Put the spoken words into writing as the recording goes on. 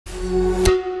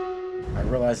I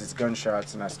realize it's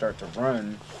gunshots and I start to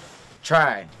run,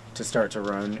 try to start to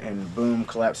run, and boom,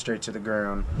 collapse straight to the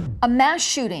ground. A mass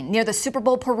shooting near the Super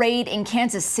Bowl parade in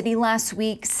Kansas City last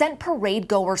week sent parade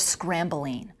goers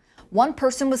scrambling. One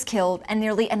person was killed and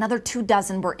nearly another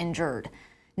 24 were injured.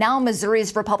 Now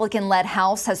Missouri's Republican-led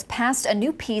House has passed a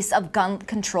new piece of gun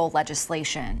control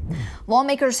legislation.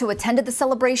 Lawmakers who attended the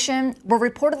celebration were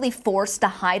reportedly forced to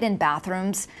hide in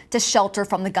bathrooms to shelter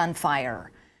from the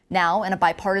gunfire. Now, in a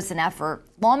bipartisan effort,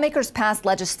 lawmakers passed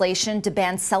legislation to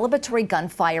ban celebratory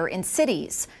gunfire in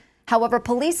cities. However,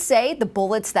 police say the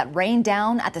bullets that rained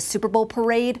down at the Super Bowl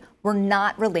parade were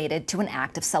not related to an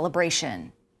act of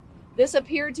celebration. This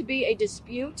appeared to be a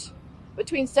dispute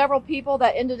between several people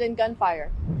that ended in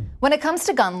gunfire. When it comes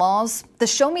to gun laws, the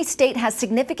Show Me state has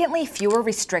significantly fewer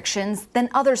restrictions than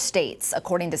other states,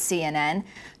 according to CNN,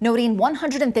 noting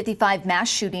 155 mass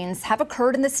shootings have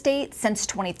occurred in the state since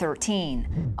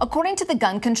 2013. According to the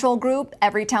gun control group,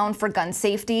 Everytown for Gun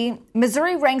Safety,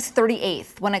 Missouri ranks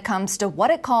 38th when it comes to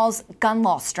what it calls gun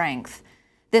law strength.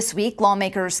 This week,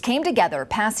 lawmakers came together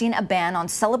passing a ban on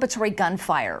celebratory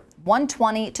gunfire,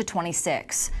 120 to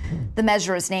 26. The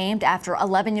measure is named after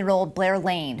 11-year-old Blair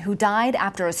Lane, who died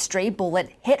after a stray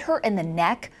bullet hit her in the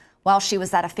neck while she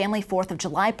was at a family 4th of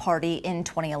July party in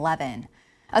 2011.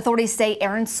 Authorities say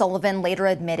Aaron Sullivan later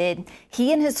admitted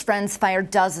he and his friends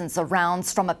fired dozens of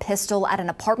rounds from a pistol at an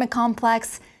apartment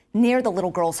complex near the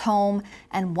little girl's home,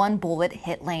 and one bullet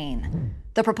hit Lane.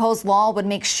 The proposed law would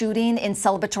make shooting in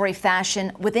celebratory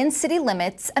fashion within city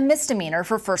limits a misdemeanor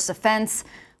for first offense,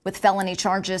 with felony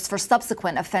charges for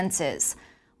subsequent offenses.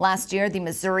 Last year, the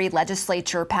Missouri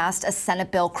legislature passed a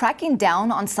Senate bill cracking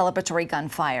down on celebratory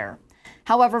gunfire.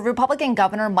 However, Republican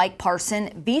Governor Mike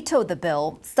Parson vetoed the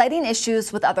bill, citing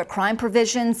issues with other crime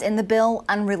provisions in the bill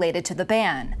unrelated to the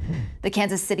ban. The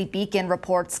Kansas City Beacon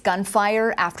reports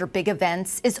gunfire after big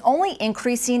events is only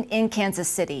increasing in Kansas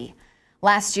City.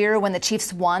 Last year, when the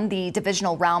Chiefs won the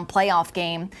divisional round playoff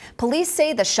game, police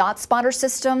say the ShotSpotter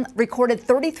system recorded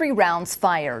 33 rounds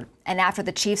fired. And after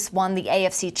the Chiefs won the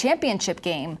AFC Championship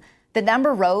game, the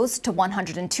number rose to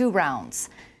 102 rounds.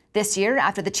 This year,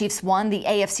 after the Chiefs won the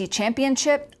AFC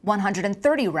Championship,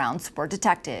 130 rounds were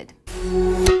detected.